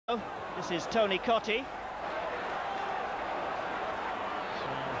This is Tony Cottee.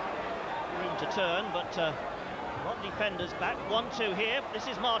 Room to turn, but a lot of defenders back. 1-2 here. This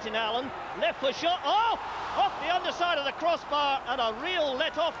is Martin Allen. Left foot shot. Oh! Off the underside of the crossbar, and a real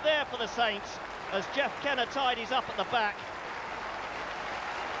let-off there for the Saints as Jeff Kenner tidies up at the back.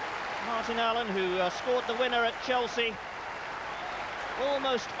 Martin Allen, who scored the winner at Chelsea,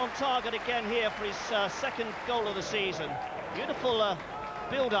 almost on target again here for his second goal of the season. Beautiful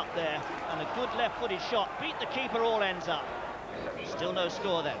build-up there, and a good left-footed shot. Beat the keeper, all ends up. Still no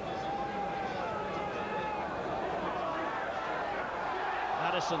score then.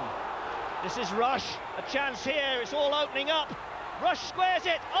 Maddison. This is Rush. A chance here. It's all opening up. Rush squares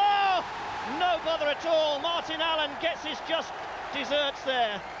it. Oh! No bother at all. Martin Allen gets his just desserts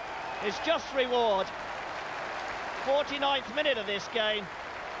there. His just reward. 49th minute of this game.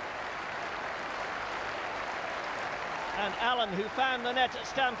 And Allen, who found the net at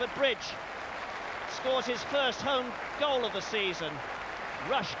Stamford Bridge, scores his first home goal of the season.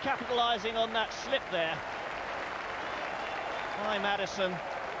 Rush capitalising on that slip there by Maddison,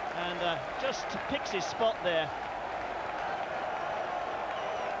 and just picks his spot there.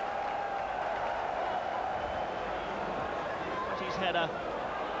 His header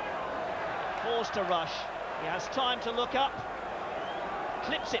falls to Rush. He has time to look up,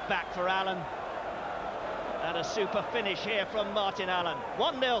 clips it back for Allen, and a super finish here from Martin Allen.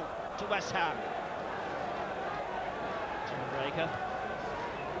 1-0 to West Ham. Breaker.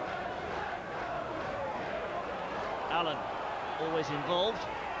 Allen, always involved.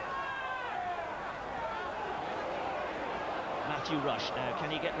 Matthew Rush now,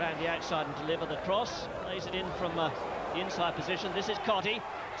 can he get round the outside and deliver the cross? Plays it in from the inside position. This is Cottee,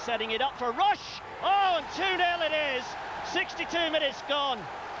 setting it up for Rush. Oh, and 2-0 it is. 62 minutes gone.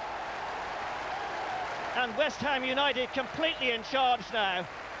 And West Ham United completely in charge now.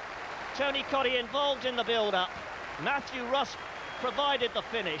 Tony Cottee involved in the build-up. Matthew Rush provided the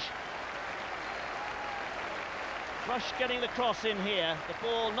finish. Rush getting the cross in here. The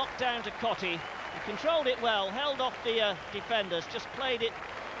ball knocked down to Cottee. He controlled it well, held off the defenders, just played it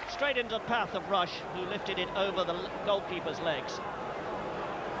straight into the path of Rush, who lifted it over the goalkeeper's legs.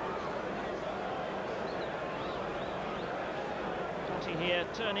 Cottee here,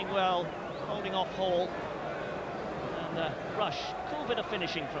 turning well, holding off Hall. And Rush, cool bit of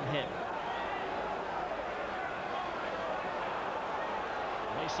finishing from him.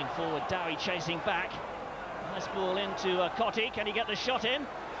 Racing forward, Dowie chasing back. Nice ball into Cottee. Can he get the shot in?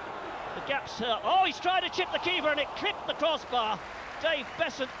 The gap's... oh, he's trying to chip the keeper, and it clipped the crossbar. Dave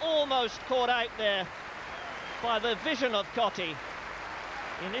Besant almost caught out there by the vision of Cottee.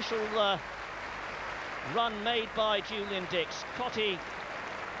 Initial run made by Julian Dix. Cottee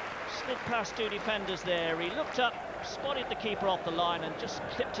slid past two defenders there. He looked up, spotted the keeper off the line, and just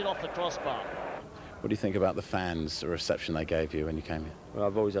clipped it off the crossbar. What do you think about the fans, the reception they gave you when you came here? Well,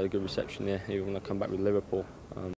 I've always had a good reception here, even when I come back with Liverpool.